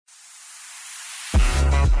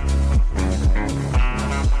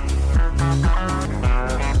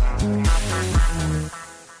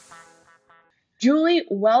Julie,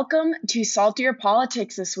 welcome to Saltier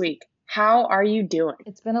Politics this week. How are you doing?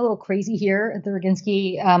 It's been a little crazy here at the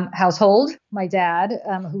Roginski household. My dad,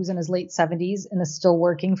 who's in his late 70s and is still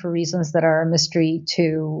working for reasons that are a mystery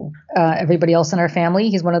to everybody else in our family.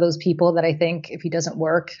 He's one of those people that I think if he doesn't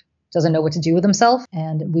work, doesn't know what to do with himself.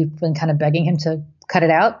 And we've been kind of begging him to cut it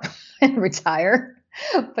out and retire.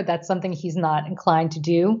 But that's something he's not inclined to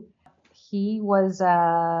do. He was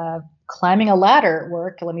climbing a ladder at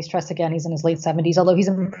work. Let me stress again, he's in his late 70s, although he's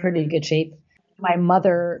in pretty good shape. My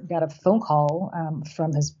mother got a phone call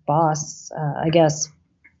from his boss, I guess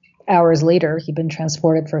hours later. He'd been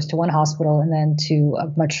transported first to one hospital and then to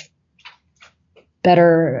a much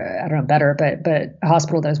better, I don't know, better, but a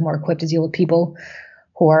hospital that is more equipped to deal with people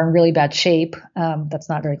who are in really bad shape. That's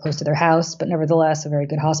not very close to their house, but nevertheless, a very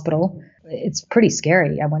good hospital. It's pretty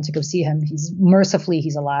scary. I went to go see him. He's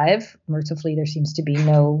alive. Mercifully, there seems to be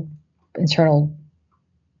no internal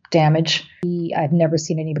damage. I've never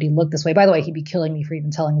seen anybody look this way. By the way, he'd be killing me for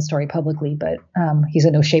even telling the story publicly, but he's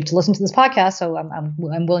in no shape to listen to this podcast, so I'm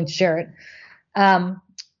willing to share it.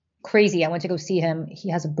 Crazy. I went to go see him. He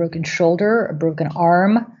has a broken shoulder, a broken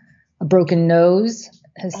arm, a broken nose.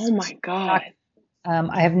 Oh my God.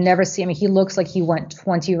 I have never seen. I mean, he looks like he went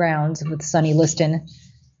 20 rounds with Sonny Liston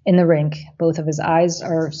in the rink. Both of his eyes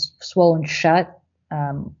are swollen shut.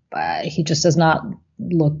 He just does not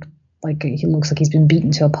look like he looks like he's been beaten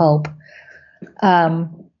to a pulp.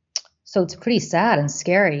 So it's pretty sad and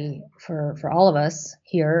scary for all of us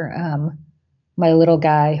here. My little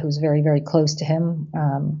guy, who's very, very close to him,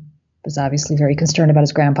 was obviously very concerned about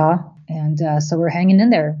his grandpa. And so we're hanging in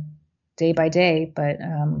there day by day. But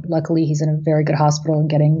luckily, he's in a very good hospital and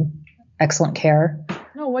getting excellent care.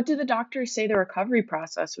 No, what did the doctors say the recovery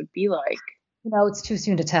process would be like? It's too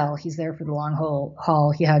soon to tell. He's there for the long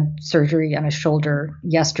haul. He had surgery on his shoulder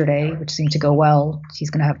yesterday, which seemed to go well.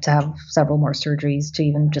 He's going to have several more surgeries to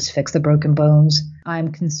even just fix the broken bones.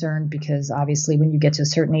 I'm concerned because obviously when you get to a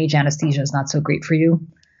certain age, anesthesia is not so great for you.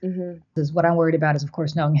 Mm-hmm. Because what I'm worried about is, of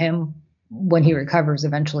course, knowing him when he recovers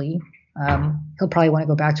eventually. He'll probably want to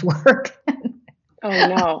go back to work. Oh,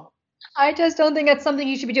 no. I just don't think that's something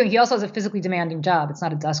he should be doing. He also has a physically demanding job. It's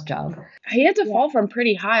not a desk job. He had to fall from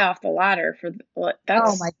pretty high off the ladder for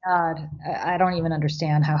that's. Oh my God. I don't even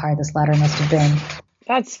understand how high this ladder must have been.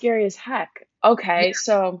 That's scary as heck. Okay,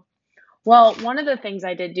 so, well, one of the things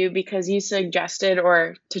I did do because you suggested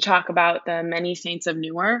or to talk about the Many Saints of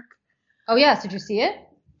Newark. Oh, yes. Did you see it?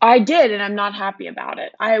 I did, and I'm not happy about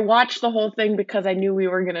it. I watched the whole thing because I knew we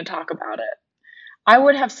were going to talk about it. I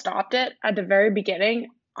would have stopped it at the very beginning.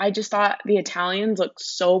 I just thought the Italians looked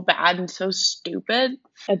so bad and so stupid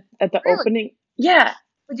at the Really? opening. Yeah.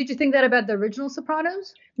 But did you think that about the original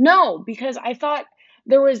Sopranos? No, because I thought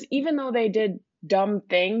there was, even though they did dumb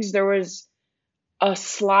things, there was a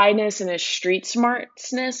slyness and a street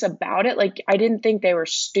smartness about it. Like, I didn't think they were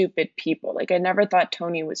stupid people. Like, I never thought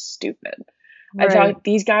Tony was stupid. I Right. thought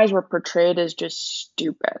these guys were portrayed as just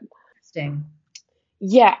stupid. Interesting.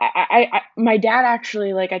 Yeah, my dad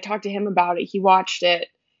actually, like, I talked to him about it. He watched it,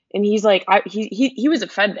 and he's like, he was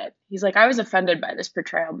offended. He's like, I was offended by this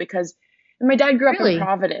portrayal because, and my dad grew up in Really?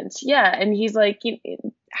 Providence, yeah, and he's like,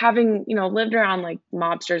 having lived around like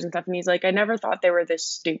mobsters and stuff, and he's like, I never thought they were this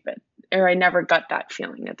stupid, or I never got that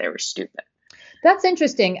feeling that they were stupid. That's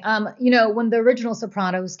interesting. When the original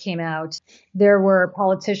Sopranos came out, there were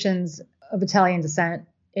politicians of Italian descent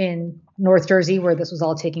in North Jersey, where this was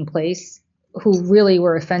all taking place, who really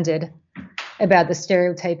were offended about the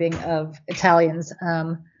stereotyping of Italians,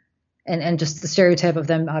 and just the stereotype of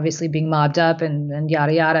them obviously being mobbed up and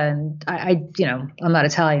yada yada. And I'm not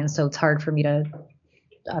Italian, so it's hard for me to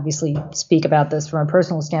obviously speak about this from a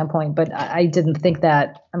personal standpoint. But I didn't think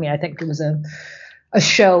that. I mean, I think it was a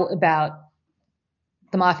show about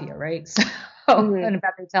the mafia, right? So and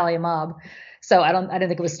about the Italian mob. So I didn't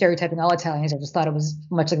think it was stereotyping all Italians. I just thought it was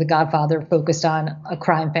much like The Godfather, focused on a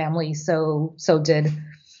crime family. So did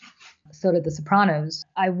The Sopranos.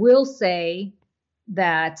 I will say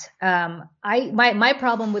that my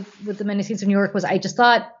problem with the Many Saints of New York was I just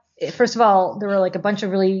thought, first of all, there were like a bunch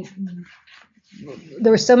of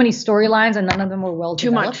there were so many storylines and none of them were well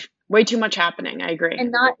developed. Way too much happening. I agree.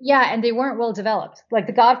 And they weren't well developed. Like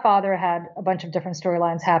The Godfather had a bunch of different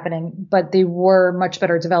storylines happening, but they were much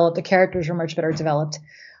better developed. The characters were much better developed.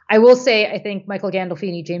 I will say, I think Michael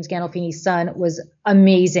Gandolfini, James Gandolfini's son, was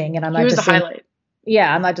amazing. And he was the highlight.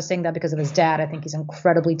 Yeah, I'm not just saying that because of his dad. I think he's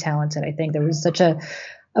incredibly talented. I think there was such a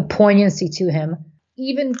poignancy to him.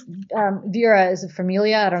 Even Vera is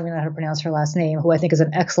Familia, I don't even know how to pronounce her last name, who I think is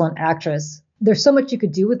an excellent actress. There's so much you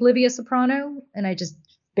could do with Livia Soprano, and I just,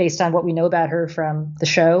 based on what we know about her from the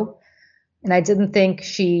show, and I didn't think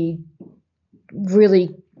she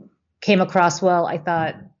really came across well. I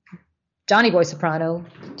thought Johnny Boy Soprano,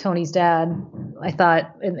 Tony's dad, I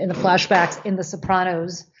thought in the flashbacks in the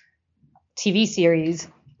Sopranos TV series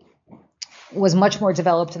was much more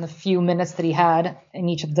developed in the few minutes that he had in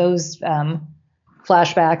each of those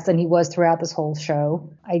flashbacks than he was throughout this whole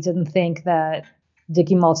show. I didn't think that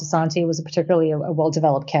Dickie Moltisanti was a particularly a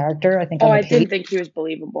well-developed character. I think on the I page, didn't think he was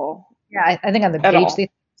believable. Yeah, I think on the page they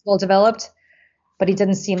was well-developed, but he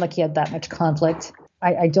didn't seem like he had that much conflict.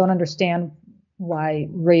 I don't understand why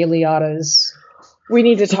Ray Liotta's... We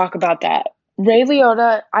need to talk about that. Ray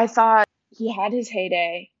Liotta, I thought he had his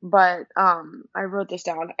heyday, but I wrote this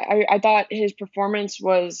down. I thought his performance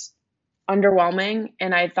was underwhelming,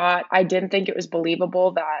 and I didn't think it was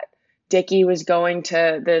believable that Dickie was going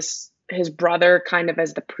to his brother kind of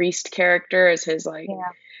as the priest character, as his like.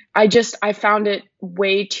 Yeah. I found it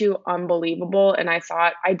way too unbelievable, and I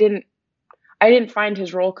thought I didn't find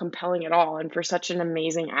his role compelling at all. And for such an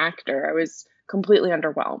amazing actor, I was completely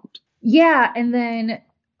underwhelmed. Yeah, and then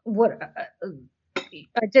what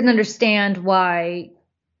I didn't understand why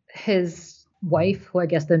his wife, who I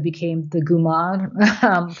guess then became the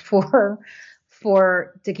Guma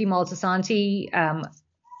for Dickie Moltisanti,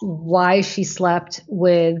 why she slept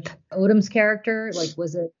with Odom's character. Like,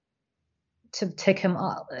 was it to tick him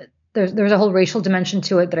off? There's a whole racial dimension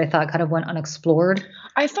to it that I thought kind of went unexplored.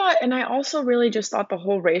 I thought, and I also really just thought the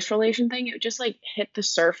whole race relation thing, it just like hit the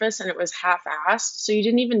surface and it was half-assed. So you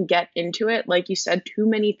didn't even get into it. Like you said, too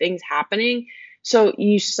many things happening. So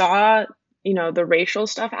you saw, the racial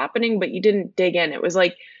stuff happening, but you didn't dig in. It was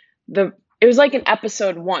like an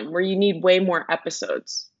episode 1 where you need way more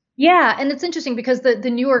episodes. Yeah. And it's interesting because the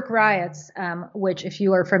Newark riots, which if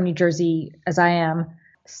you are from New Jersey, as I am,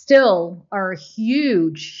 still are a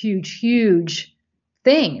huge, huge, huge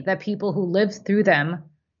thing that people who lived through them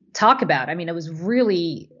talk about. I mean, it was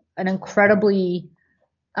really an incredibly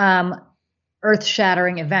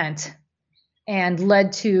earth-shattering event and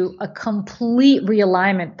led to a complete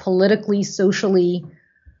realignment politically, socially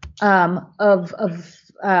of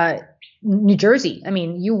New Jersey. I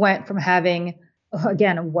mean, you went from having,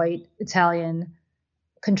 again, a white Italian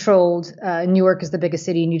controlled Newark is the biggest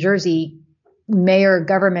city in New Jersey mayor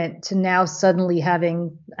government to now suddenly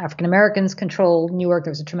having African Americans control Newark.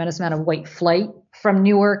 There was a tremendous amount of white flight from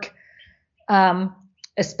Newark,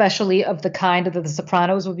 especially of the kind that the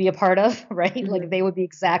Sopranos would be a part of, right? Mm-hmm. Like they would be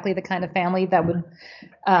exactly the kind of family that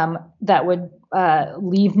would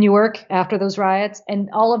leave Newark after those riots, and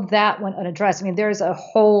all of that went unaddressed. I mean, there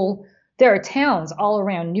are towns all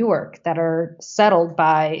around Newark that are settled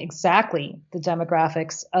by exactly the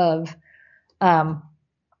demographics of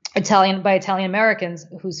Italian Americans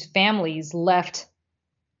whose families left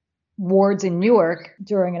wards in Newark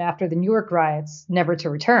during and after the Newark riots, never to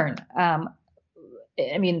return.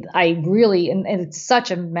 I mean, and it's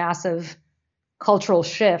such a massive cultural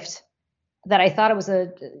shift that I thought it was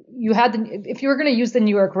if you were going to use the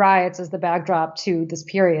Newark riots as the backdrop to this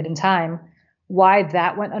period in time, why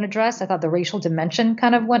that went unaddressed. I thought the racial dimension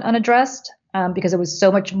kind of went unaddressed because it was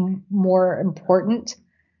so much more important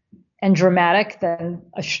and dramatic than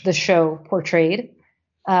the show portrayed,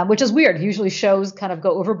 which is weird. Usually shows kind of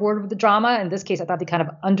go overboard with the drama. In this case, I thought they kind of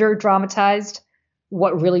under-dramatized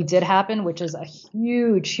what really did happen, which is a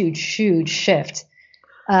huge, huge, huge shift.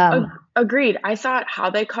 Agreed. I thought how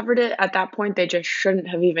they covered it at that point, they just shouldn't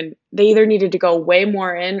have they either needed to go way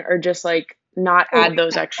more in or just like not add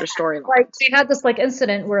those extra storylines. Like they had this like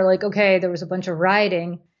incident where like, okay, there was a bunch of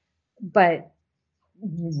rioting, but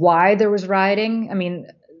why there was rioting? I mean,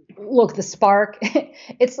 look, the spark,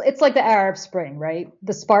 it's like the Arab Spring, right?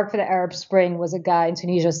 The spark for the Arab Spring was a guy in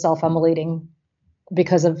Tunisia self-immolating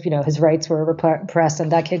because of, his rights were repressed,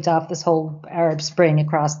 and that kicked off this whole Arab Spring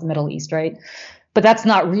across the Middle East, right? But it's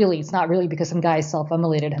not really because some guy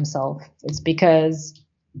self-immolated himself. It's because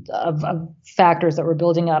of factors that were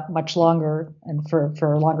building up much longer and for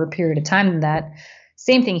a longer period of time than that.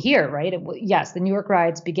 Same thing here, right? Yes, the New York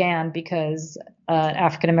riots began because an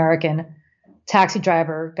African-American taxi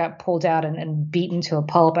driver got pulled out and beaten to a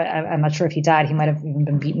pulp. I'm not sure if he died. He might have even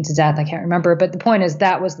been beaten to death. I can't remember. But the point is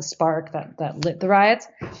that was the spark that lit the riots,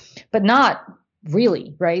 but not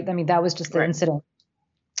really, right? I mean, that was just the incident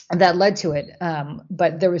that led to it.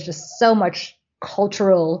 But there was just so much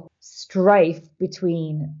cultural strife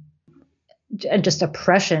between and just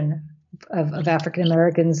oppression of African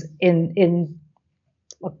Americans in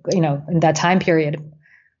that time period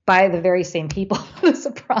by the very same people the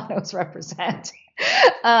Sopranos represent,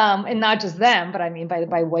 and not just them, but I mean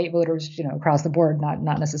by white voters, across the board, not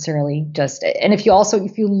necessarily just. And if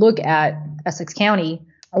you look at Essex County,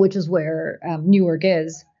 which is where Newark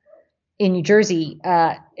is, in New Jersey.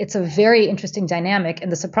 It's a very interesting dynamic,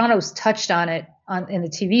 and The Sopranos touched on it in the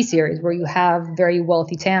TV series, where you have very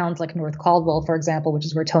wealthy towns like North Caldwell, for example, which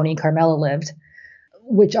is where Tony and Carmela lived,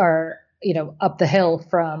 which are, up the hill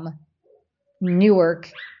from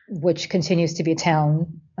Newark, which continues to be a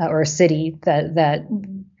town or a city that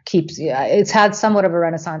keeps. It's had somewhat of a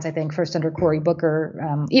renaissance, I think, first under Cory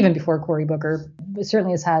Booker, even before Cory Booker. It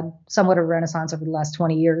certainly has had somewhat of a renaissance over the last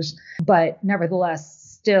 20 years, but nevertheless,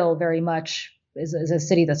 still very much is a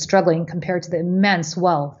city that's struggling compared to the immense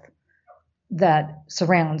wealth that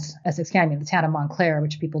surrounds Essex County, the town of Montclair,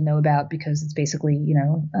 which people know about because it's basically,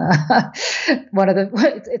 one of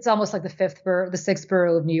it's almost like the sixth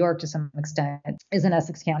borough of New York to some extent is in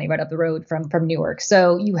Essex County, right up the road from Newark.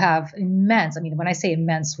 So you have immense, when I say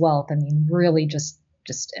immense wealth, I mean really just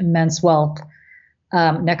immense wealth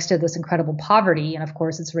next to this incredible poverty. And of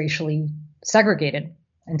course, it's racially segregated,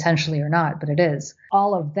 intentionally or not, but it is.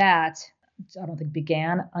 All of that, I don't think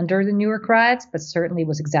began under the Newark riots, but certainly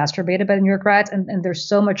was exacerbated by the Newark riots. And there's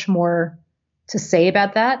so much more to say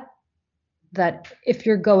about that if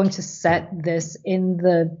you're going to set this in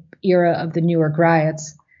the era of the Newark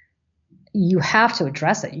riots, you have to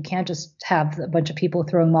address it. You can't just have a bunch of people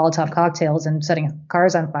throwing Molotov cocktails and setting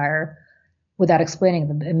cars on fire without explaining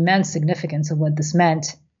the immense significance of what this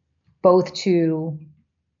meant, both to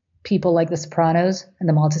people like the Sopranos and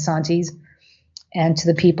the Moltisantis, and to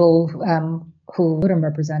the people who Woodham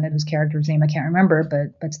represented, whose character's name I can't remember,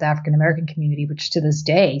 but to the African American community, which to this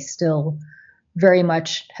day still very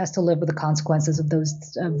much has to live with the consequences of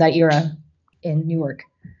that era in Newark.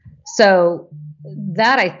 So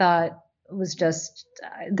that, I thought, was just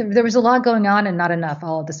there was a lot going on and not enough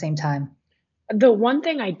all at the same time. The one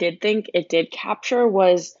thing I did think it did capture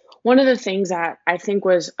was one of the things that I think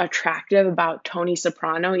was attractive about Tony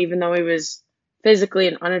Soprano, even though he was physically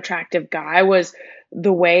an unattractive guy, was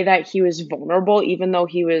the way that he was vulnerable, even though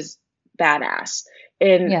he was badass.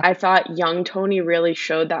 And I thought young Tony really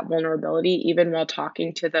showed that vulnerability even while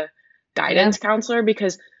talking to the guidance counselor,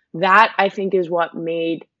 because that, I think, is what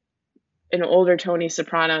made an older Tony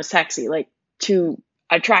Soprano sexy, like to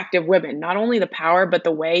attractive women. Not only the power, but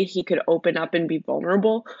the way he could open up and be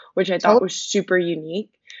vulnerable, which I thought was super unique.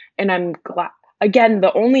 And I'm glad. Again,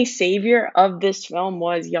 the only savior of this film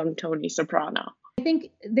was young Tony Soprano. I think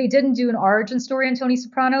they didn't do an origin story on Tony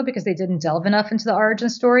Soprano because they didn't delve enough into the origin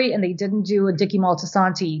story, and they didn't do a Dickie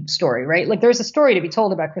Moltisanti story, right? Like there's a story to be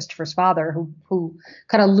told about Christopher's father who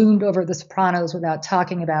kind of loomed over the Sopranos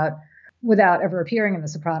without ever appearing in the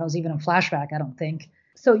Sopranos, even in flashback, I don't think.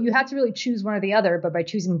 So you had to really choose one or the other, but by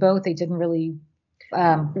choosing both, they didn't really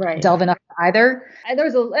delve enough either. And there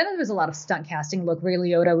was a lot of stunt casting. Look, Ray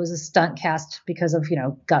Liotta was a stunt cast because of,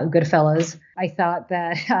 Goodfellas. I thought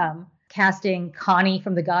that casting Connie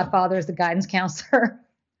from The Godfather as the guidance counselor.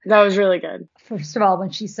 That was really good. First of all,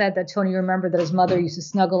 when she said that Tony remembered that his mother used to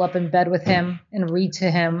snuggle up in bed with him and read to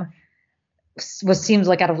him, seems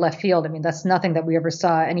like out of left field. I mean, that's nothing that we ever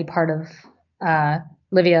saw any part of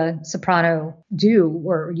Livia Soprano do,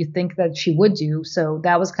 or you think that she would do. So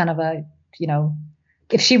that was kind of a,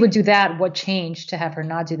 if she would do that, what changed to have her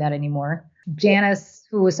not do that anymore? Janice,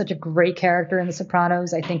 who was such a great character in The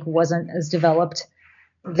Sopranos, I think wasn't as developed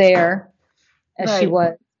there as she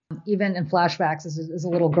was even in flashbacks as a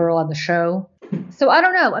little girl on the show. So I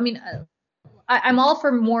don't know. I mean, I'm all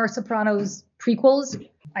for more Sopranos prequels.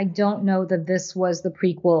 I don't know that this was the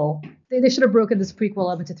prequel. They should have broken this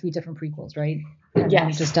prequel up into 3 different prequels, right? And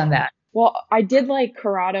just done that. Well, I did like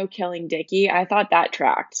Corrado killing Dickie. I thought that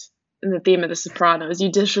tracked in the theme of The Sopranos.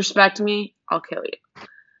 You disrespect me, I'll kill you.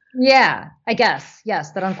 Yeah, I guess.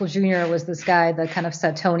 Yes, that Uncle Junior was this guy that kind of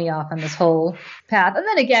set Tony off on this whole path. And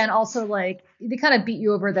then again, also like they kind of beat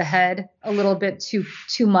you over the head a little bit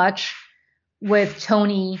too much with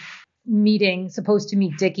Tony supposed to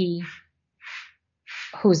meet Dickie,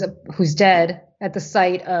 who's dead, at the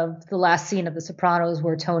site of the last scene of The Sopranos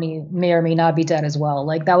where Tony may or may not be dead as well.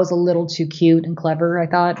 Like that was a little too cute and clever, I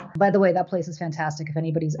thought. By the way, that place is fantastic. If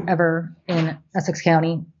anybody's ever in Essex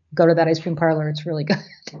County, go to that ice cream parlor. It's really good.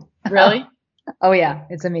 Really? Oh yeah,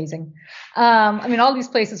 it's amazing. I mean, all these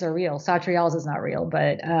places are real. Satriale's is not real,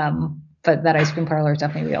 but that ice cream parlor is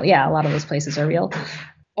definitely real. Yeah, a lot of those places are real.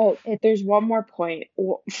 Oh, there's one more point.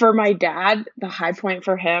 For my dad, the high point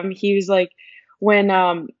for him, he was like,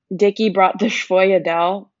 when Dickie brought the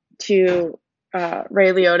Schvoyadel to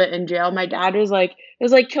Ray Liotta in jail, my dad was like, it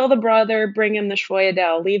was like, kill the brother, bring him the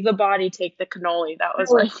Schvoyadel, leave the body, take the cannoli. That was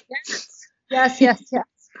like... Yes.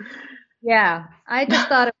 Yeah, I just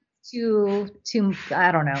thought it was too,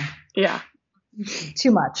 I don't know. Yeah. Too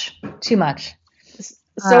much.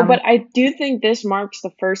 So, but I do think this marks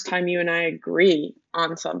the first time you and I agree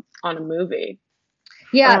on a movie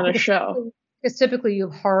or Yeah, on a show. because typically you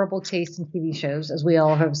have horrible taste in TV shows, as we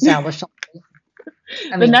all have established.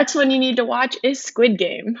 I The mean, next one you need to watch is Squid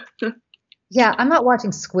Game. yeah, I'm not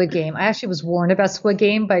watching Squid Game. I actually was warned about Squid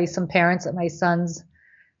Game by some parents at my son's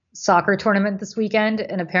soccer tournament this weekend,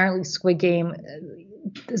 and apparently Squid Game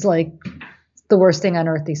is like the worst thing on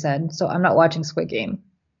earth, they said. So I'm not watching Squid Game.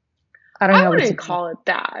 I don't I know what wouldn't to call it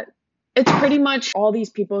that. It's pretty much all these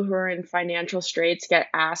people who are in financial straits get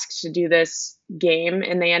asked to do this game,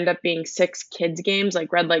 and they end up being 6 kids games,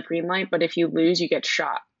 like red light, green light. But if you lose, you get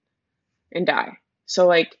shot and die. So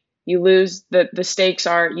like you lose, the stakes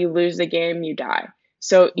are you lose the game, you die.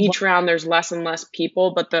 So do. each round there's less and less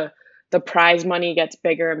people, but the prize money gets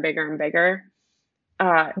bigger and bigger and bigger.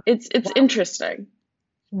 It's interesting.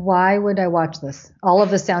 Why would I watch this? All of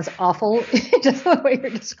this sounds awful, just the way you're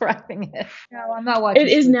describing it. No, I'm not watching It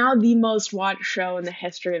is Squid. now the most watched show in the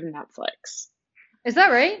history of Netflix. Is that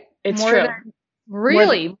right? It's More true. than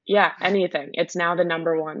really? Yeah, anything. It's now the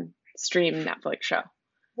 #1 streamed Netflix show.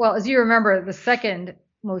 Well, as you remember, the second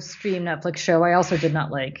most streamed Netflix show I also did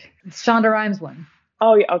not like. It's Shonda Rhimes one.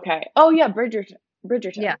 Oh yeah, okay. Oh yeah, Bridgerton.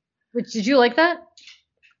 Yeah. Which did you like that?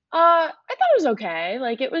 I thought it was okay.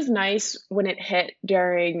 Like it was nice when it hit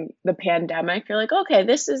during the pandemic. You're like, okay,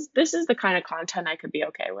 this is the kind of content I could be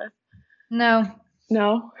okay with. No.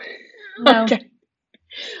 No? No. Okay.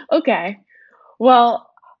 Okay. Well,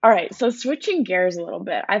 all right. So switching gears a little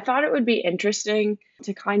bit, I thought it would be interesting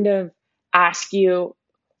to kind of ask you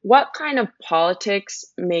what kind of politics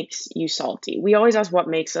makes you salty? We always ask what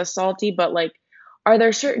makes us salty, but like, are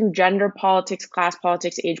there certain gender politics, class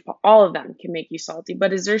politics, all of them can make you salty?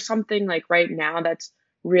 But is there something like right now that's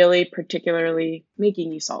really particularly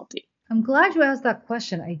making you salty? I'm glad you asked that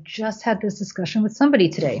question. I just had this discussion with somebody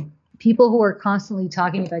today. People who are constantly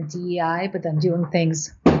talking about DEI, but then doing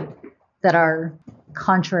things that are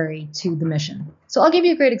contrary to the mission. So I'll give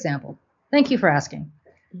you a great example. Thank you for asking.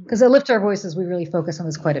 Because at Lift Our Voices, we really focus on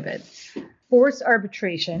this quite a bit. Forced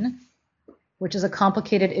arbitration, which is a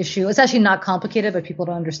complicated issue. It's actually not complicated, but people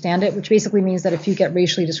don't understand it, which basically means that if you get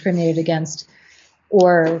racially discriminated against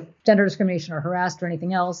or gender discrimination or harassed or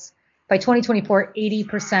anything else, by 2024,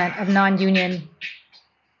 80% of non-union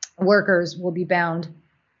workers will be bound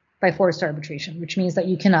by forced arbitration, which means that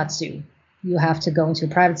you cannot sue. You have to go into a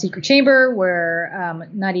private secret chamber where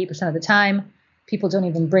 98% of the time, people don't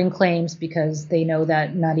even bring claims because they know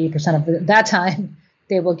that 98% of that time,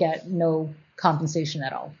 they will get no compensation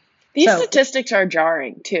at all. These statistics are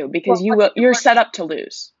jarring too, because you're set up to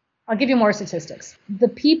lose. I'll give you more statistics. The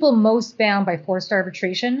people most bound by forced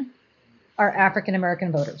arbitration are African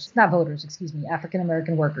American voters. Not voters, excuse me, African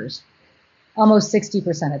American workers. Almost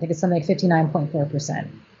 60%. I think it's something like 59.4%.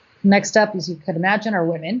 Next up, as you could imagine, are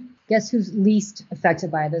women. Guess who's least affected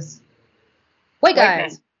by this? White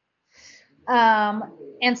guys.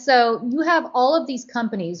 And so you have all of these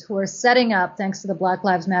companies who are setting up, thanks to the Black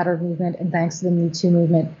Lives Matter movement and thanks to the Me Too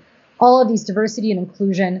movement, all of these diversity and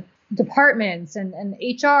inclusion departments and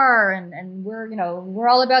HR and we're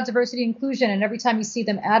all about diversity and inclusion. And every time you see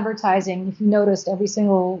them advertising, if you noticed, every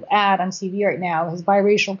single ad on TV right now has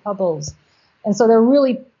biracial couples. And so they're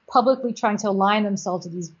really publicly trying to align themselves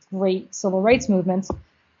to these great civil rights movements,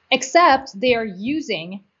 except they are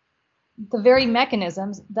using the very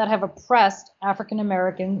mechanisms that have oppressed African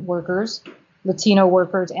American workers, Latino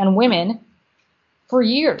workers, and women for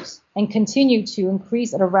years and continue to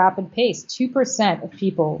increase at a rapid pace. 2% of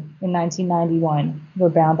people in 1991 were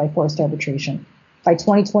bound by forced arbitration. By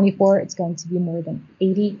 2024, it's going to be more than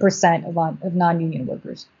 80% of non-union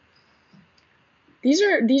workers.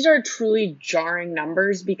 These are truly jarring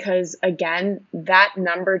numbers because, again, that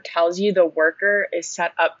number tells you the worker is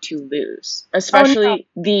set up to lose, especially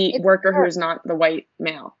the worker who is not the white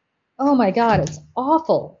male. Oh my God, it's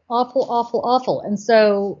awful, awful, awful, awful. And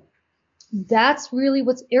so that's really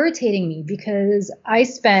what's irritating me, because I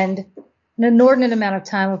spend an inordinate amount of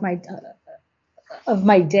time of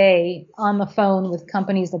my day on the phone with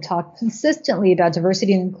companies that talk consistently about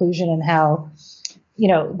diversity and inclusion and how,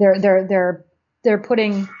 they're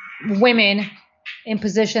putting women in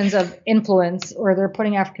positions of influence, or they're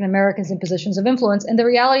putting African Americans in positions of influence. And the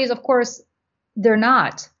reality is, of course, they're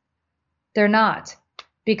not. They're not,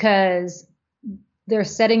 because they're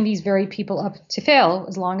setting these very people up to fail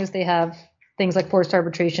as long as they have things like forced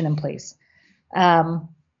arbitration in place. And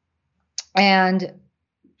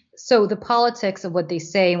so the politics of what they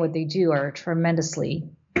say and what they do are tremendously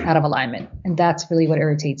out of alignment. And that's really what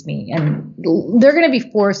irritates me. And they're going to be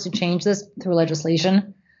forced to change this through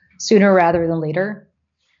legislation sooner rather than later.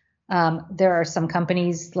 There are some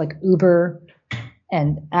companies like Uber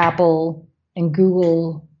and Apple and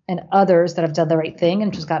Google and others that have done the right thing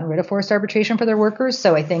and just gotten rid of forced arbitration for their workers.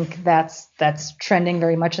 So I think that's trending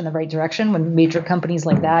very much in the right direction. When major companies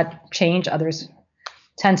like that change, others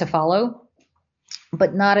tend to follow,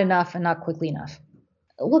 but not enough and not quickly enough.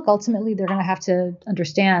 Look, ultimately, they're going to have to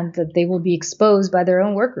understand that they will be exposed by their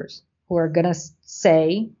own workers who are going to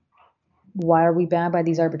say, why are we bound by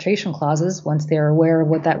these arbitration clauses once they're aware of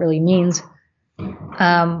what that really means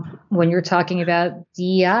when you're talking about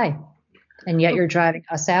DEI? And yet you're driving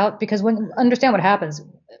us out because understand what happens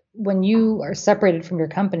when you are separated from your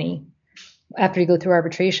company after you go through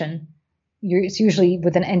arbitration. It's usually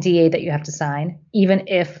with an NDA that you have to sign, even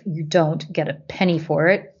if you don't get a penny for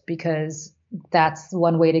it, because that's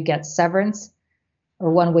one way to get severance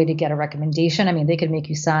or one way to get a recommendation. I mean, they could make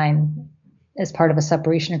you sign as part of a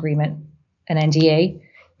separation agreement, an NDA.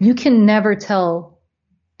 You can never tell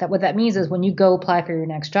that. What that means is when you go apply for your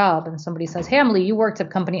next job and somebody says, hey, Emily, you worked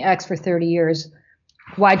at company X for 30 years.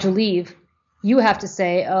 Why'd you leave? You have to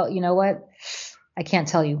say, oh, you know what? I can't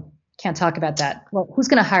tell you. Can't talk about that. Well, who's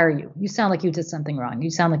going to hire you? You sound like you did something wrong. You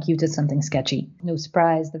sound like you did something sketchy. No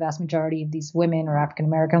surprise, the vast majority of these women or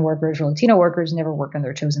African-American workers or Latino workers never work in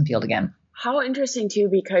their chosen field again. How interesting too,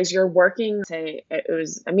 because you're working, say it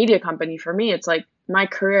was a media company. For me, it's like my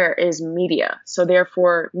career is media. So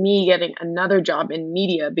therefore me getting another job in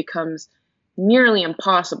media becomes nearly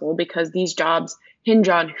impossible because these jobs hinge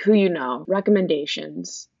on who you know,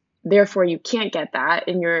 recommendations. Therefore you can't get that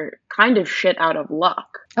and you're kind of shit out of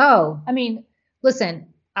luck. Oh, I mean,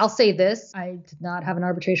 listen, I'll say this. I did not have an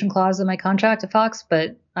arbitration clause in my contract at Fox,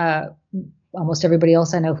 but almost everybody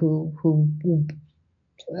else I know who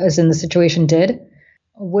is in the situation did.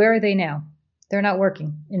 Where are they now? They're not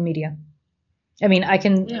working in media. I mean, I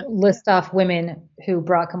can list off women who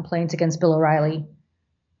brought complaints against Bill O'Reilly,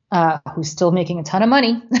 who's still making a ton of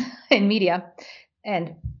money in media,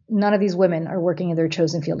 and none of these women are working in their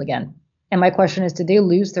chosen field again. And my question is, did they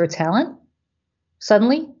lose their talent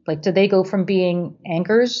suddenly? Like, did they go from being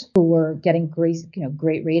anchors who were getting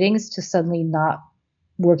great ratings to suddenly not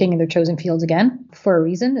working in their chosen fields again for a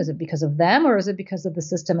reason? Is it because of them, or is it because of the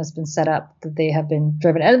system has been set up that they have been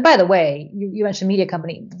driven? And by the way, you mentioned media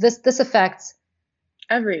company. This affects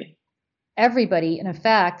everybody. And in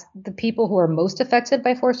fact, the people who are most affected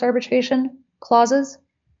by forced arbitration clauses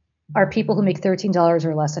are people who make $13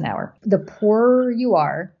 or less an hour. The poorer you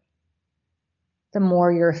are, the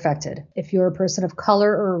more you're affected. If you're a person of color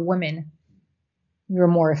or a woman, you're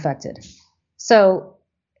more affected. So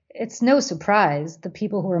it's no surprise the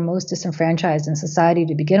people who are most disenfranchised in society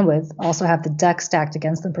to begin with also have the deck stacked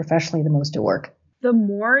against them professionally the most at work. The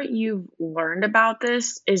more you've learned about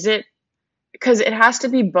this, is it because it has to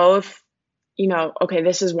be both, okay,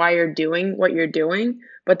 this is why you're doing what you're doing,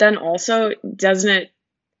 but then also it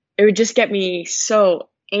would just get me so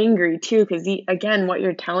angry too, because again, what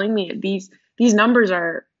you're telling me, these numbers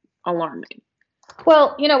are alarming.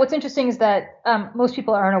 Well, what's interesting is that most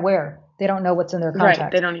people aren't aware. They don't know what's in their contract.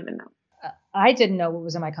 Right, they don't even know. I didn't know what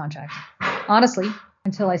was in my contract, honestly,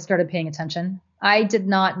 until I started paying attention. I did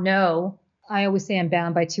not know. I always say I'm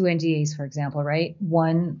bound by 2 NDAs, for example, right?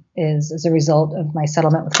 One is as a result of my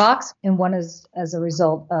settlement with Fox, and one is as a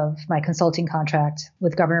result of my consulting contract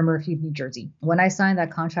with Governor Murphy of New Jersey. When I signed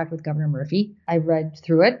that contract with Governor Murphy, I read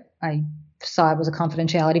through it. I saw it was a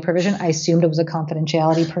confidentiality provision. I assumed it was a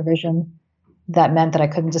confidentiality provision. That meant that I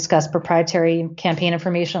couldn't discuss proprietary campaign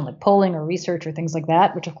information like polling or research or things like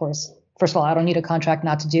that, which, of course, first of all, I don't need a contract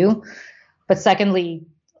not to do. But secondly,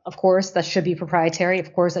 of course, that should be proprietary.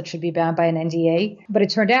 Of course, that should be bound by an NDA. But it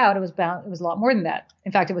turned out it was a lot more than that.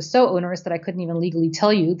 In fact, it was so onerous that I couldn't even legally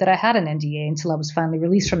tell you that I had an NDA until I was finally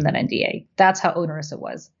released from that NDA. That's how onerous it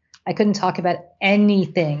was. I couldn't talk about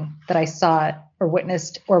anything that I saw or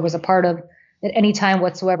witnessed or was a part of at any time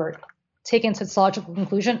whatsoever. Taken to its logical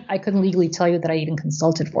conclusion, I couldn't legally tell you that I even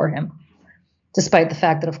consulted for him, despite the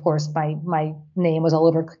fact that, of course, my name was all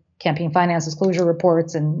over campaign finance disclosure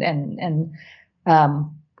reports and in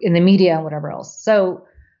the media and whatever else. So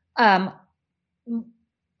I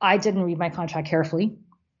didn't read my contract carefully.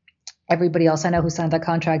 Everybody else I know who signed that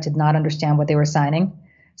contract did not understand what they were signing.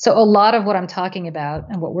 So a lot of what I'm talking about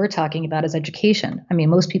and what we're talking about is education. I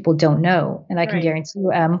mean, most people don't know, and I can guarantee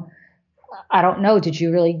you, I don't know. Did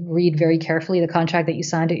you really read very carefully the contract that you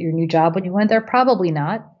signed at your new job when you went there? Probably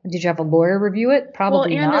not. Did you have a lawyer review it?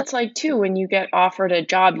 Probably not. Well, and it's like, too, when you get offered a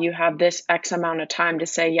job, you have this X amount of time to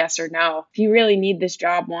say yes or no. If you really need this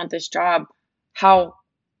job, want this job, how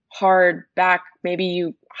hard back, maybe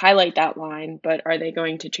you highlight that line, but are they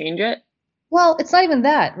going to change it? Well, it's not even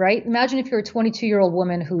that, right? Imagine if you're a 22-year-old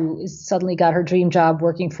woman who is suddenly got her dream job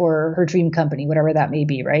working for her dream company, whatever that may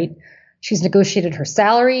be, right? She's negotiated her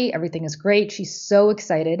salary. Everything is great. She's so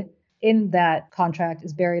excited. In that contract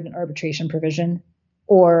is buried an arbitration provision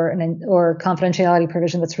or confidentiality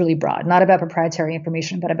provision that's really broad, not about proprietary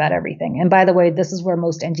information, but about everything. And by the way, this is where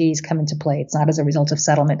most NDAs come into play. It's not as a result of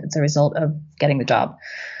settlement. It's a result of getting the job.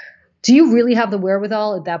 Do you really have the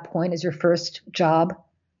wherewithal at that point as your first job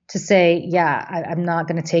to say, yeah, I'm not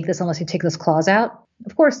going to take this unless you take this clause out?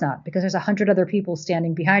 Of course not, because there's 100 other people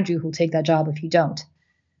standing behind you who'll take that job if you don't.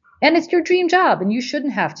 And it's your dream job and you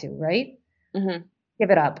shouldn't have to, right? Mm-hmm. Give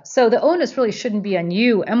it up. So the onus really shouldn't be on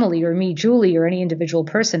you, Emily, or me, Julie, or any individual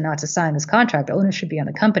person not to sign this contract. The onus should be on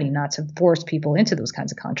the company not to force people into those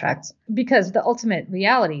kinds of contracts. Because the ultimate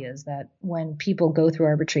reality is that when people go through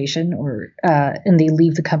arbitration and they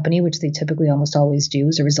leave the company, which they typically almost always do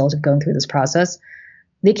as a result of going through this process,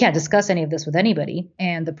 they can't discuss any of this with anybody.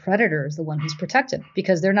 And the predator is the one who's protected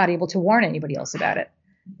because they're not able to warn anybody else about it.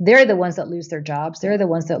 They're the ones that lose their jobs. They're the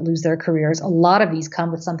ones that lose their careers. A lot of these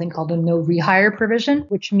come with something called a no rehire provision,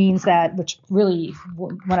 which means that, which really,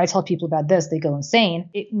 when I tell people about this, they go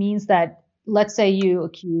insane. It means that, let's say you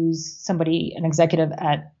accuse somebody, an executive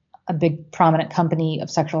at a big prominent company,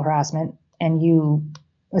 of sexual harassment, and you,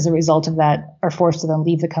 as a result of that, are forced to then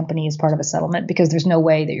leave the company as part of a settlement because there's no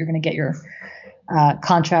way that you're going to get your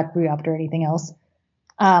contract re-upped or anything else.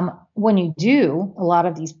 When you do, a lot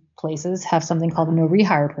of these places have something called a no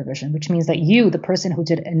rehire provision, which means that you, the person who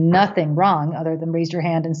did nothing wrong other than raise your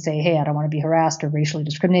hand and say, hey, I don't want to be harassed or racially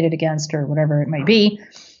discriminated against or whatever it might be,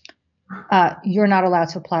 you're not allowed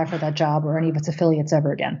to apply for that job or any of its affiliates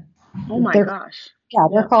ever again. Oh my gosh. Yeah,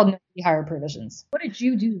 they're called no rehire provisions. What did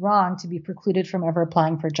you do wrong to be precluded from ever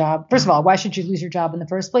applying for a job? First of all, why should you lose your job in the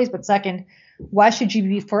first place? But second, why should you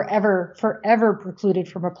be forever precluded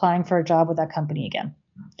from applying for a job with that company again?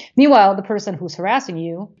 Meanwhile, the person who's harassing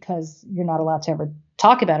you, because you're not allowed to ever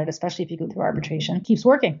talk about it, especially if you go through arbitration, keeps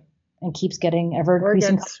working and keeps getting ever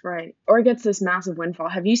increasing. Or gets this massive windfall.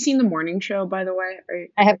 Have you seen The Morning Show, by the way?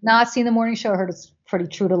 I have not seen The Morning Show. I heard it's pretty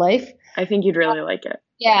true to life. I think you'd really like it.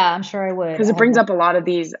 Yeah, I'm sure I would. Because it brings up a lot of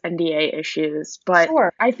these NDA issues. But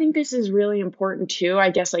sure. I think this is really important too,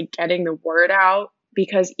 I guess, like getting the word out.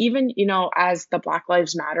 Because even, as the Black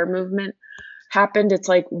Lives Matter movement happened, it's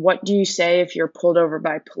like, what do you say if you're pulled over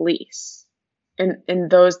by police? And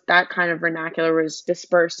that kind of vernacular was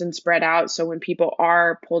dispersed and spread out. So when people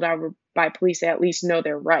are pulled over by police, they at least know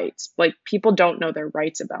their rights. Like, people don't know their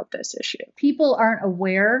rights about this issue. People aren't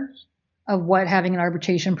aware of what having an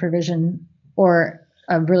arbitration provision or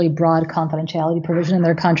a really broad confidentiality provision in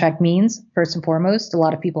their contract means, first and foremost. A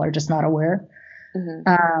lot of people are just not aware.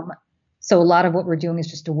 Mm-hmm. So a lot of what we're doing is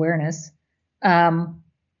just awareness.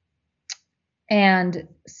 And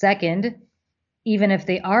second, even if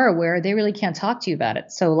they are aware, they really can't talk to you about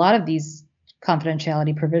it. So a lot of these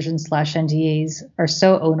confidentiality provisions / NDAs are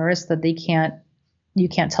so onerous that you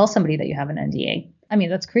can't tell somebody that you have an NDA. I mean,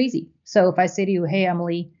 that's crazy. So if I say to you, hey,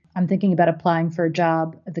 Emily, I'm thinking about applying for a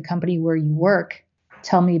job at the company where you work,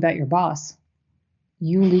 tell me about your boss.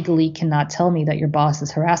 You legally cannot tell me that your boss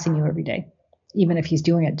is harassing you every day, even if he's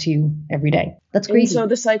doing it to you every day. That's crazy. And so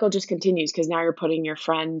the cycle just continues because now you're putting your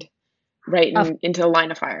friend into the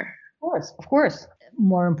line of fire. Of course.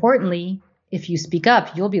 More importantly, if you speak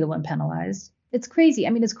up, you'll be the one penalized. It's crazy. I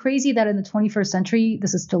mean, it's crazy that in the 21st century,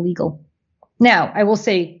 this is still legal. Now, I will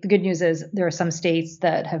say the good news is there are some states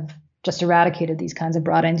that have just eradicated these kinds of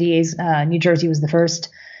broad NDAs. New Jersey was the first.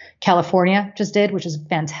 California just did, which is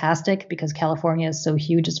fantastic because California is so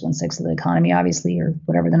huge. It's 1/6 of the economy, obviously, or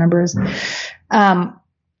whatever the number is.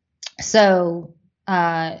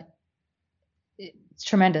 It's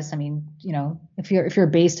tremendous. I mean, if you're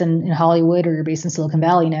based in Hollywood or you're based in Silicon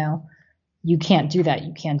Valley now, you can't do that.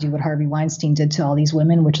 You can't do what Harvey Weinstein did to all these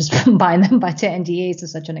women, which is bind them to NDAs to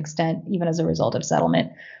such an extent, even as a result of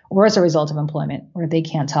settlement or as a result of employment, where they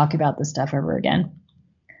can't talk about this stuff ever again.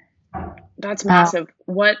 That's massive.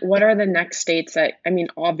 What are the next states that, I mean,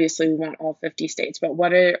 obviously we want all 50 states, but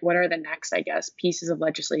what are the next, I guess, pieces of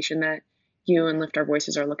legislation that you and Lift Our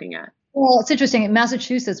Voices are looking at? Well, it's interesting. In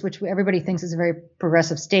Massachusetts, which everybody thinks is a very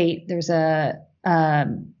progressive state, there's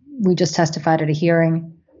we just testified at a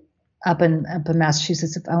hearing up in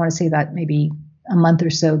Massachusetts. I want to say that maybe a month or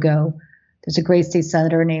so ago. There's a great state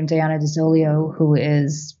senator named Diana DeZolio who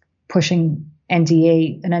is pushing an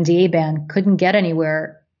NDA ban, couldn't get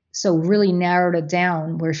anywhere. So really narrowed it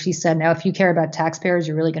down where she said, now, if you care about taxpayers,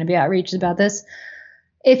 you're really going to be outraged about this.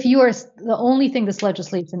 If you are, the only thing this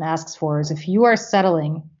legislation asks for is if you are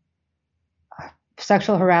settling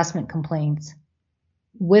sexual harassment complaints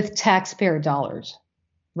with taxpayer dollars,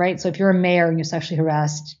 right? So if you're a mayor and you sexually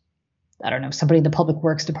harassed, I don't know, somebody in the public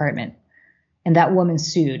works department, and that woman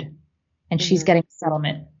sued and she's getting a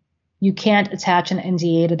settlement, You can't attach an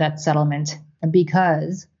NDA to that settlement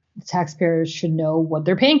because the taxpayers should know what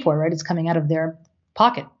they're paying for, right? It's coming out of their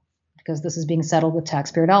pocket because this is being settled with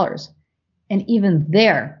taxpayer dollars. And even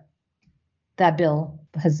there, that bill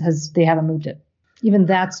they haven't moved it. Even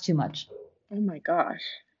that's too much. Oh my gosh.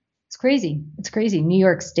 It's crazy. It's crazy. New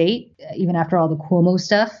York State, even after all the Cuomo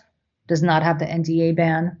stuff, does not have the NDA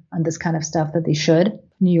ban on this kind of stuff that they should.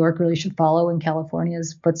 New York really should follow in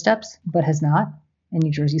California's footsteps, but has not, and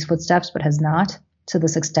New Jersey's footsteps, but has not. To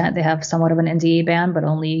this extent, they have somewhat of an NDA ban, but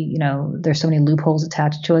only, there's so many loopholes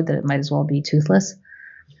attached to it that it might as well be toothless.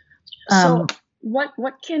 So what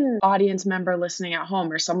can audience member listening at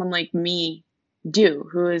home or someone like me do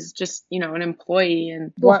who is just, an employee,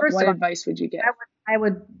 and what advice would you give?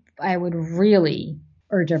 I would really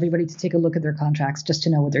urge everybody to take a look at their contracts just to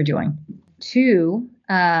know what they're doing. 2,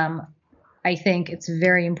 I think it's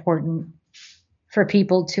very important for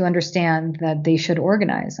people to understand that they should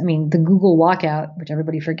organize. I mean, the Google walkout, which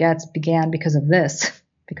everybody forgets, began because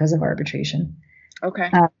of arbitration. Okay.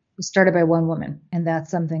 It was started by one woman, and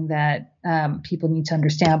that's something that people need to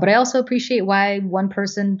understand. But I also appreciate why one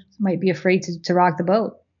person might be afraid to rock the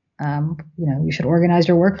boat. You should organize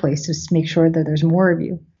your workplace to make sure that there's more of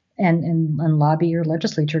you, and lobby your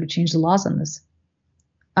legislature to change the laws on this.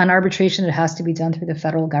 On arbitration, it has to be done through the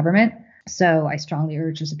federal government. So I strongly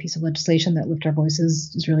urge there's a piece of legislation that Lift Our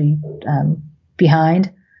Voices is really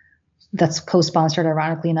behind. That's co-sponsored,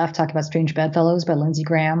 ironically enough, Talk About Strange Bedfellows by Lindsey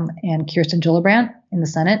Graham and Kirsten Gillibrand in the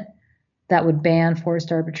Senate, that would ban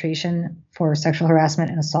forced arbitration for sexual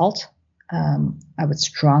harassment and assault. I would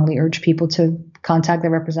strongly urge people to contact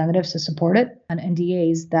their representatives to support it. On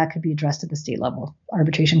NDAs, that could be addressed at the state level.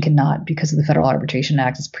 Arbitration cannot, because of the Federal Arbitration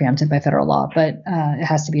Act. It's preempted by federal law, but it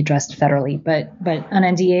has to be addressed federally. But on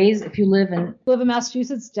NDAs, if you live in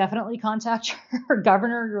Massachusetts, definitely contact your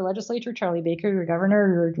governor, your legislature, Charlie Baker, your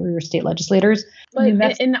governor, or your state legislators.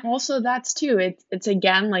 But and also that's too. It's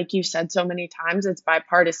again, like you said so many times, it's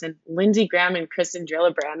bipartisan. Lindsey Graham and Kristen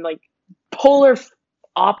Gillibrand, like polar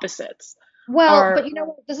opposites. Well, but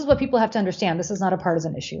this is what people have to understand. This is not a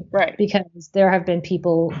partisan issue. Right. Because there have been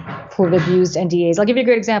people who have abused NDAs. I'll give you a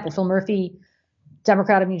great example. Phil Murphy,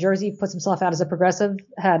 Democrat of New Jersey, puts himself out as a progressive,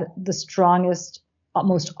 had the strongest,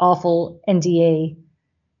 most awful NDA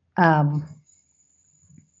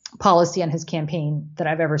policy on his campaign that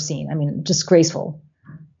I've ever seen. I mean, disgraceful.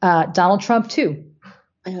 Donald Trump, too.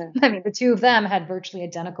 Mm-hmm. I mean, the two of them had virtually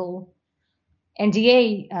identical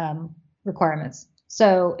NDA requirements.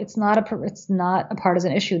 So it's not a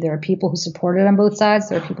partisan issue. There are people who support it on both sides.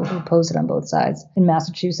 There are people who oppose it on both sides. In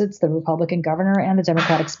Massachusetts, the Republican governor and the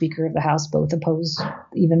Democratic Speaker of the House both oppose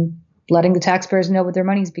even letting the taxpayers know what their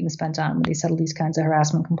money is being spent on when they settle these kinds of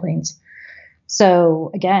harassment complaints. So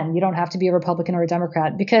again, you don't have to be a Republican or a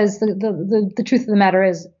Democrat, because the truth of the matter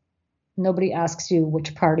is nobody asks you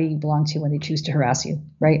which party you belong to when they choose to harass you,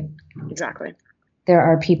 right? Exactly. There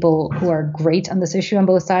are people who are great on this issue on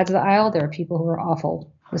both sides of the aisle. There are people who are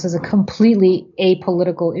awful. This is a completely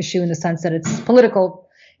apolitical issue in the sense that it's political,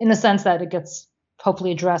 in the sense that it gets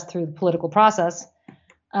hopefully addressed through the political process.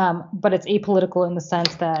 But it's apolitical in the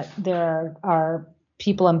sense that there are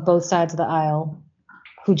people on both sides of the aisle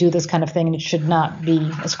who do this kind of thing, and it should not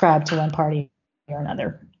be ascribed to one party or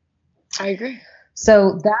another. I agree.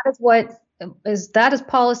 So that is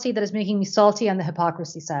policy that is making me salty on the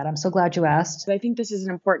hypocrisy side. I'm so glad you asked. I think this is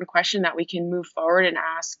an important question that we can move forward and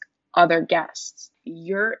ask other guests.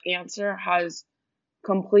 Your answer has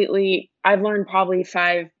I've learned probably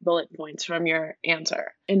 5 bullet points from your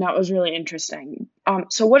answer, and that was really interesting.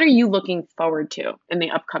 So what are you looking forward to in the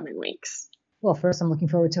upcoming weeks? Well, first, I'm looking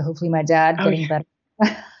forward to hopefully my dad getting better.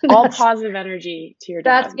 All positive energy to your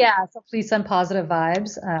dad. So please send positive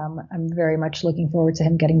vibes. I'm very much looking forward to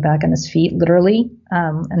him getting back on his feet, literally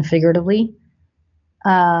and figuratively.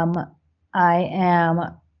 I am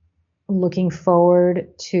looking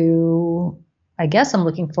forward to a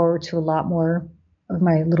lot more of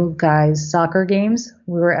my little guy's soccer games.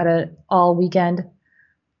 We were at an all weekend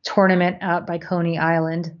tournament out by Coney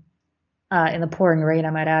Island in the pouring rain, I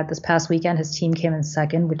might add. This past weekend, his team came in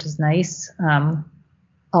second, which is nice.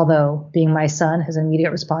 Although, being my son, his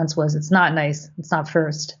immediate response was, "It's not nice. It's not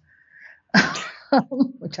first."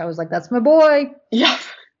 Which I was like, "That's my boy." Yeah.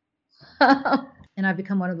 And I've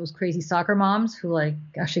become one of those crazy soccer moms who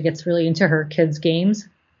actually gets really into her kids' games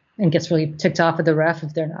and gets really ticked off at the ref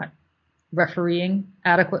if they're not refereeing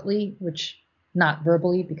adequately, which not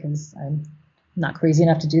verbally, because I'm not crazy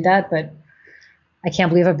enough to do that. But I can't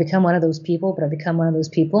believe I've become one of those people, but I've become one of those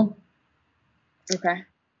people. Okay.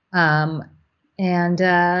 And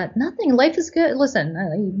nothing. Life is good.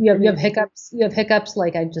 Listen, you have hiccups. You have hiccups.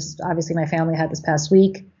 Like obviously my family had this past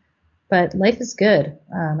week. but life is good.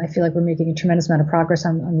 I feel like we're making a tremendous amount of progress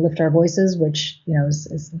on Lift Our Voices, which,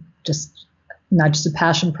 is just not just a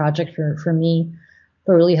passion project for me,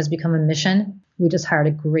 but really has become a mission. We just hired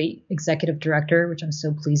a great executive director, which I'm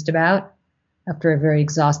so pleased about after a very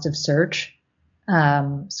exhaustive search. So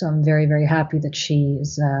I'm very, very happy that she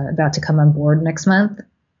is about to come on board next month.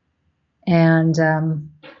 And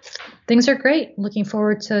things are great. Looking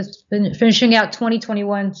forward to finishing out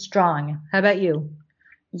 2021 strong. How about you?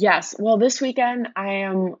 Yes. Well, this weekend I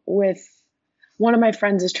am with one of my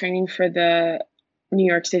friends is training for the New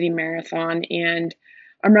York City Marathon, and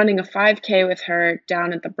I'm running a 5K with her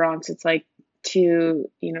down at the Bronx. It's like to,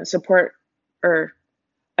 support or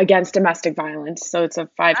against domestic violence. So it's a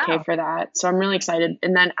 5K Wow. for that. So I'm really excited.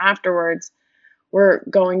 And then afterwards, we're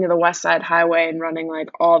going to the West Side Highway and running like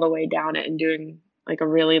all the way down it and doing like a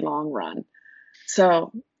really long run.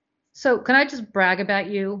 So, can I just brag about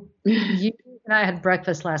you? You and I had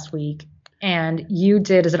breakfast last week, and you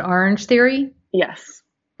did, is it Orange Theory? yes.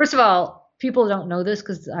 First of all, people don't know this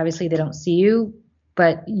because obviously they don't see you,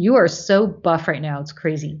 but you are so buff right now. It's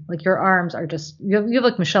crazy. Like your arms are just, you have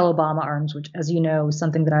like Michelle Obama arms, which, as you know, is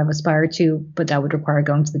something that I've aspired to, but that would require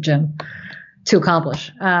going to the gym to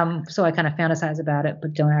accomplish. So I kind of fantasize about it,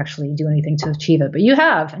 but don't actually do anything to achieve it. But you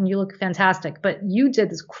have, and you look fantastic. But you did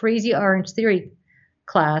this crazy Orange Theory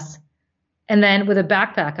class, and then with a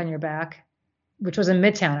backpack on your back, which was in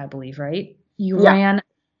Midtown, I believe, right? You Yeah. ran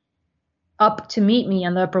up to meet me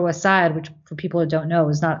on the Upper West Side, which for people who don't know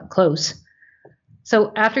is not close.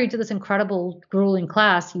 So after you did this incredible, grueling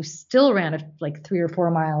class, you still ran it like 3 or 4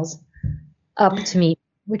 miles up to me,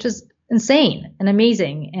 which is insane and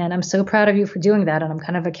amazing. And I'm so proud of you for doing that. And I'm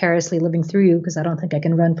kind of vicariously living through you because I don't think I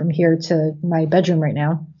can run from here to my bedroom right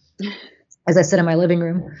now as I sit in my living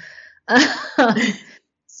room.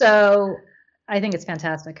 So I think it's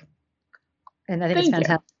fantastic. And I think it's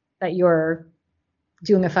fantastic that you're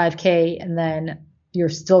doing a 5K and then you're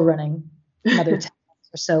still running another 10 miles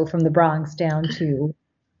or so from the Bronx down to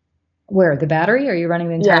where? The Battery? Are you running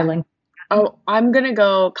the entire length? Oh, I'm gonna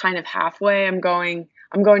go kind of halfway. I'm going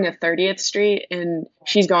to 30th Street, and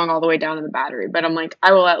she's going all the way down to the Battery. But I'm like,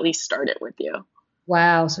 I will at least start it with you.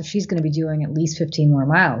 Wow. So she's going to be doing at least 15 more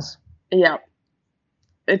miles. Yeah.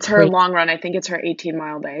 It's her long run. I think it's her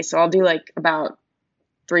 18-mile day. So I'll do like about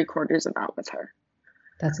 3/4 of that with her.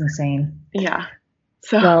 That's insane. Yeah.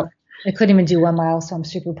 So well, I couldn't even do 1 mile, so I'm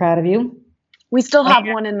super proud of you. We still have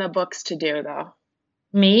one in the books to do, though.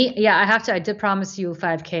 Me? Yeah, I have to. I did promise you a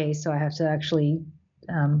 5K, so I have to actually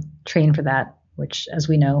train for that. Which, as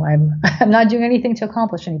we know, I'm not doing anything to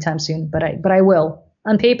accomplish anytime soon, but I will.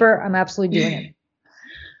 On paper, I'm absolutely doing it.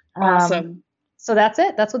 Awesome. So that's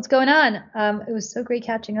it. That's what's going on. It was so great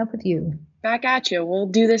catching up with you. Back at you. We'll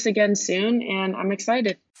do this again soon, and I'm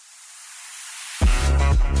excited.